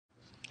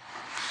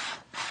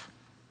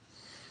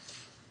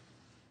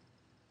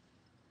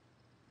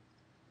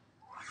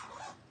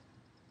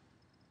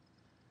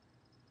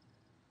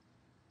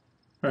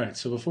Alright,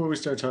 so before we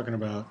start talking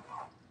about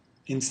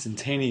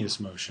instantaneous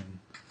motion,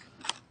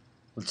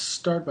 let's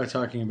start by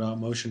talking about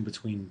motion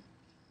between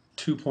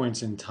 2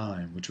 points in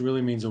time, which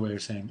really means a way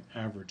of saying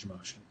average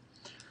motion.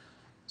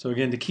 So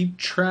again, to keep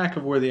track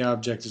of where the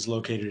object is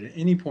located at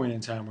any point in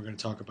time, we're going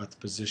to talk about the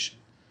position.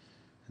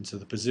 And so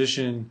the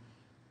position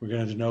we're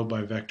going to denote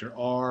by vector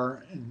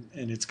r,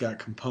 and it's got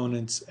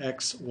components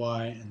x,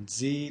 y, and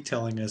z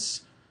telling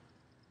us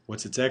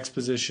what's its x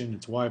position,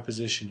 its y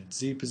position, its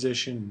z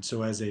position. And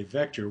so as a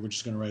vector, we're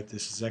just going to write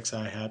this as xi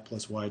hat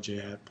plus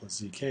yj hat plus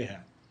zk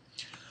hat.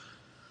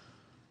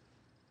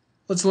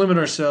 Let's limit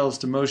ourselves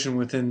to motion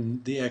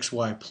within the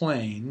xy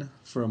plane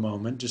for a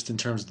moment, just in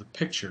terms of the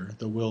picture,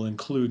 though we'll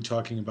include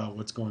talking about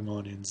what's going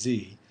on in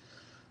z.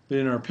 But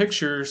in our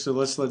picture, so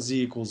let's let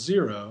z equal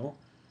 0.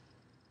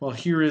 Well,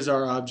 here is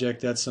our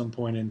object at some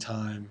point in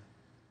time.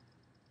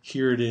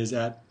 Here it is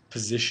at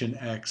position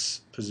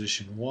x,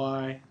 position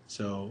y.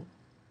 So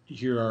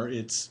here are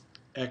its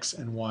x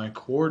and y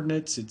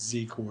coordinates. Its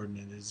z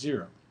coordinate is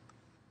 0.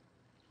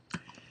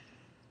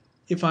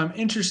 If I'm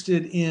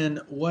interested in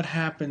what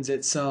happens at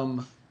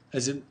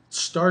as it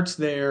starts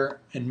there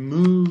and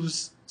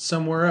moves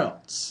somewhere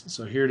else.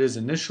 So here it is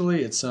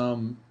initially at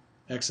some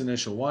x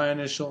initial, y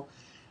initial.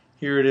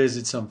 Here it is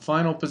at some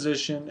final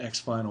position, x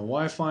final,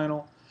 y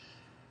final.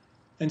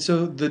 And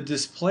so the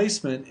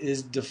displacement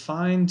is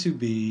defined to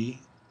be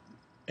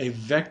a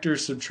vector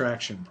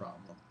subtraction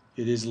problem.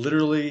 It is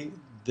literally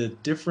the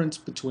difference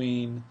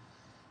between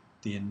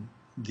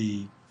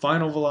the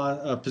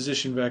final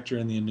position vector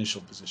and the initial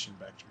position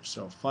vector.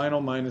 So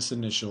final minus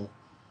initial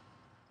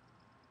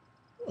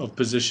of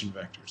position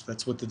vectors.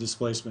 That's what the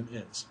displacement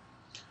is.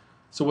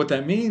 So what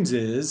that means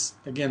is,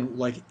 again,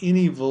 like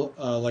any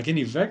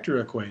vector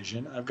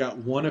equation, I've got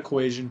one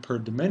equation per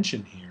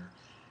dimension here.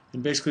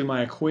 And basically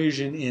my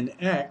equation in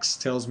x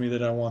tells me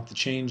that I want the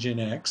change in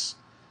x.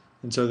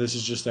 And so this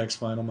is just x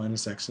final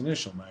minus x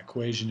initial. My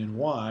equation in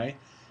y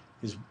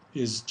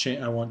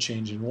I want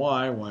change in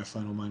y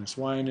final minus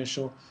y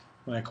initial.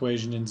 My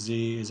equation in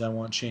z is I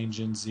want change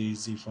in z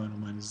final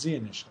minus z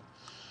initial.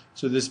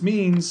 So this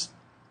means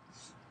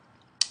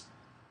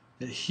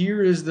that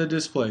here is the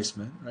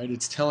displacement, right?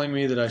 It's telling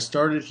me that I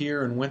started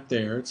here and went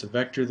there. It's a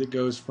vector that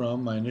goes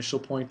from my initial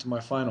point to my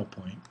final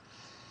point.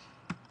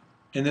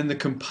 And then the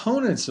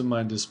components of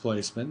my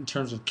displacement, in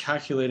terms of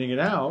calculating it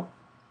out,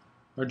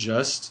 are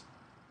just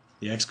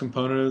the x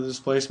component of the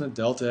displacement,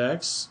 delta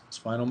x, is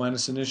final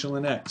minus initial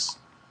in x.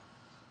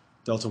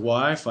 Delta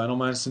y, final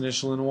minus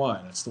initial in y.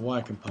 That's the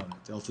y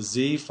component. Delta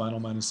z, final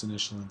minus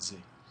initial in z.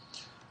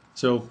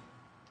 So,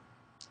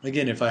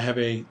 again, if I have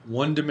a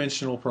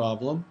one-dimensional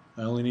problem,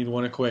 I only need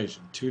one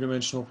equation.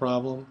 Two-dimensional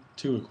problem,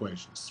 two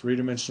equations.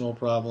 Three-dimensional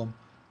problem,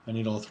 I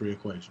need all three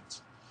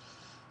equations.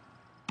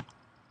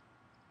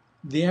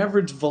 The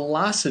average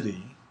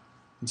velocity,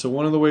 and so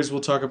one of the ways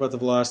we'll talk about the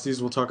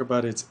velocities, we'll talk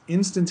about its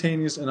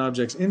instantaneous, an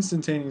object's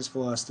instantaneous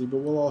velocity, but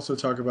we'll also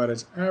talk about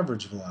its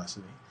average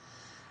velocity.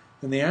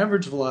 And the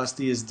average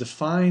velocity is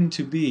defined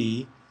to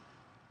be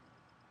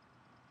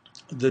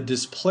the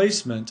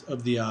displacement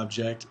of the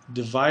object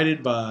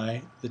divided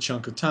by the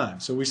chunk of time.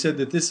 So we said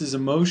that this is a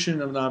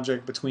motion of an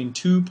object between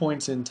 2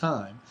 points in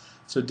time.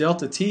 So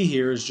delta t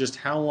here is just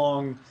how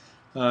long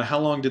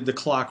did the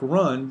clock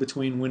run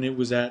between when it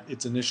was at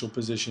its initial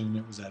position and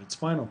it was at its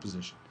final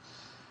position.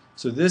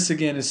 So this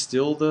again is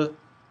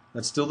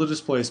that's still the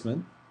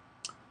displacement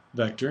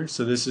vector.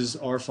 So this is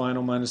r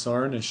final minus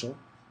r initial.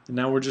 And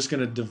now we're just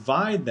going to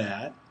divide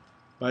that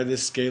by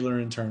this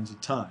scalar in terms of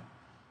time.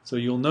 So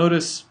you'll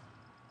notice,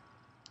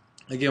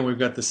 again, we've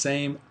got the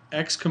same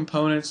x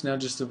components now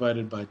just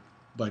divided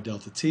by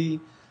delta t,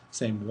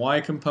 same y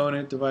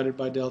component divided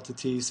by delta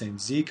t, same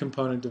z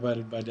component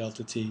divided by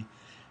delta t.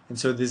 And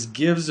so this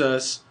gives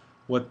us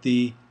what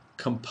the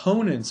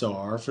components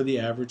are for the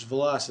average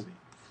velocity.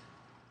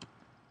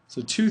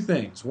 So two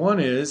things. One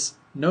is,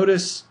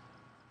 notice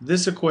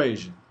this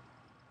equation.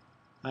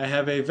 I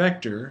have a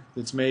vector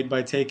that's made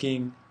by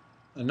taking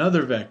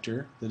another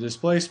vector, the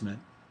displacement,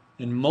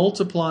 and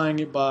multiplying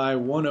it by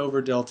 1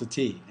 over delta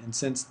t. And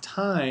since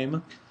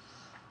time,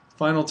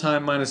 final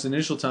time minus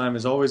initial time,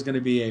 is always going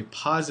to be a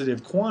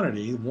positive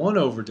quantity, 1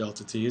 over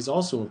delta t is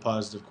also a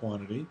positive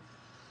quantity,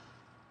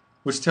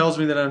 which tells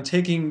me that I'm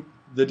taking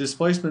the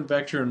displacement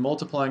vector and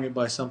multiplying it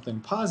by something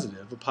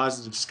positive, a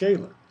positive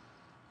scalar.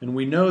 And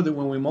we know that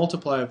when we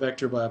multiply a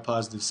vector by a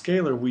positive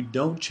scalar, we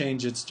don't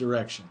change its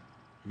direction.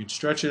 You can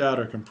stretch it out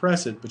or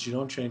compress it, but you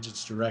don't change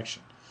its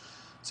direction.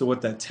 So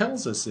what that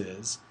tells us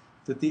is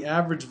that the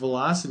average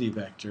velocity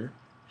vector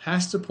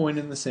has to point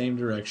in the same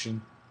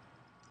direction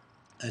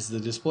as the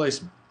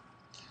displacement.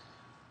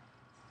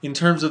 In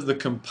terms of the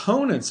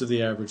components of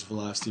the average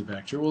velocity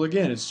vector, well,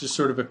 again, it's just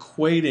sort of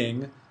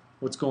equating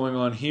what's going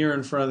on here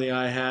in front of the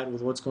I hat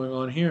with what's going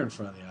on here in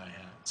front of the I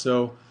hat.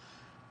 So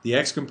the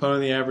x component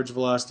of the average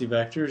velocity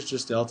vector is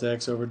just delta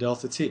x over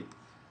delta t.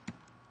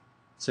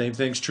 Same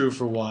thing's true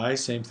for y,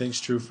 same thing's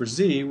true for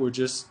z. We're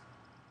just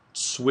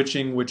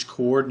switching which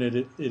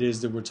coordinate it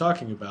is that we're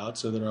talking about,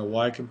 so that our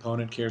y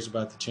component cares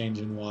about the change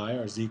in y,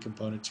 our z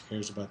component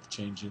cares about the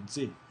change in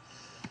z.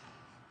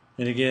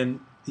 And again,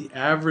 the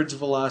average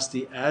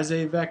velocity as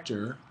a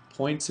vector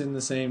points in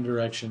the same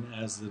direction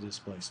as the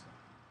displacement.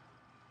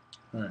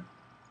 All right.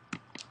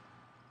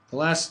 The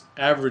last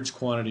average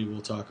quantity we'll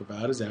talk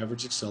about is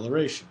average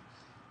acceleration.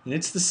 And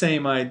it's the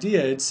same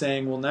idea. It's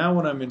saying, well, now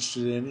what I'm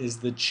interested in is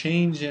the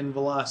change in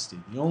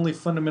velocity. The only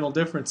fundamental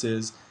difference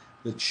is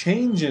the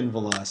change in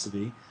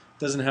velocity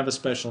doesn't have a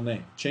special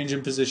name. Change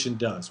in position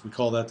does. We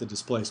call that the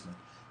displacement.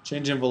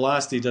 Change in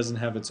velocity doesn't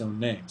have its own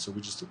name, so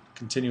we just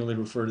continually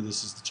refer to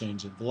this as the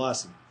change in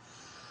velocity.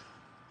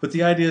 But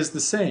the idea is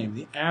the same.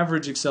 The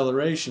average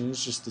acceleration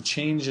is just the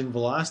change in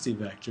velocity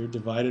vector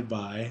divided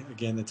by,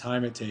 again, the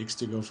time it takes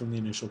to go from the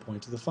initial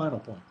point to the final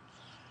point.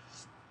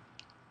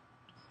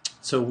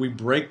 So we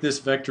break this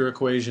vector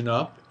equation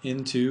up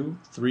into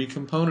 3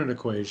 component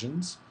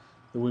equations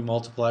that we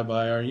multiply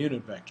by our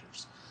unit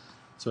vectors.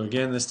 So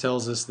again, this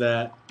tells us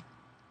that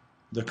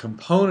the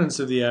components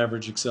of the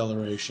average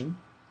acceleration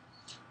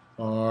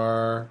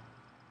are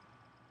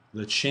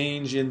the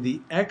change in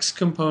the x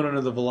component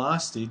of the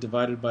velocity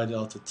divided by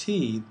delta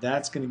t.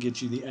 That's going to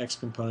get you the x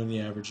component of the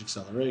average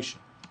acceleration.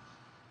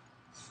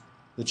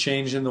 The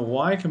change in the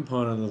y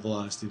component of the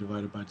velocity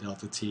divided by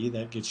delta t,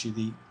 that gets you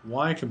the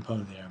y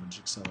component of the average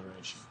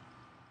acceleration.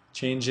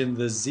 Change in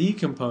the z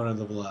component of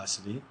the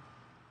velocity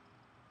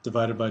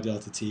divided by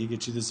delta t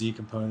gets you the z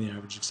component of the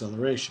average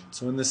acceleration.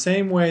 So in the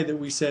same way that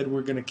we said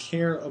we're going to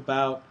care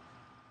about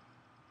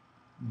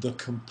the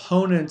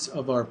components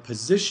of our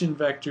position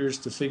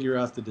vectors to figure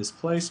out the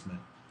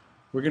displacement,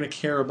 we're going to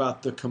care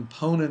about the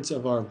components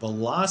of our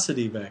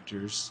velocity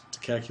vectors to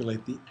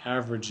calculate the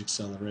average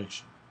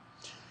acceleration.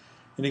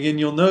 And again,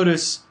 you'll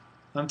notice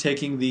I'm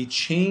taking the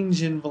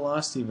change in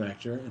velocity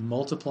vector and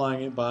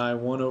multiplying it by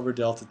 1 over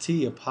delta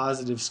t, a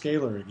positive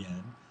scalar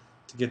again,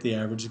 to get the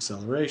average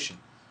acceleration.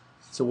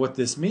 So what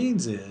this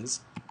means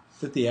is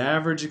that the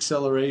average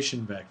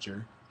acceleration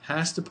vector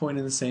has to point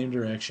in the same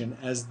direction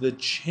as the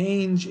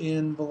change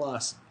in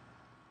velocity.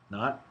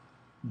 Not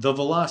the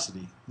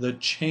velocity, the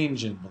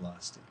change in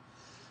velocity.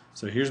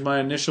 So here's my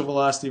initial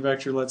velocity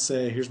vector, let's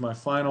say. Here's my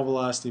final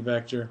velocity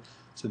vector.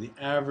 So the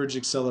average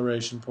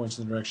acceleration points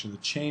in the direction of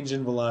the change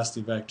in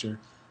velocity vector.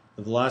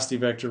 The velocity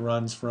vector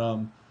runs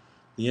from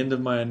the end of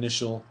my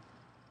initial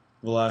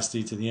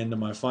velocity to the end of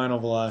my final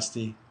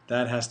velocity.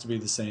 That has to be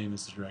the same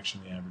as the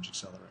direction of the average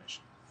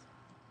acceleration.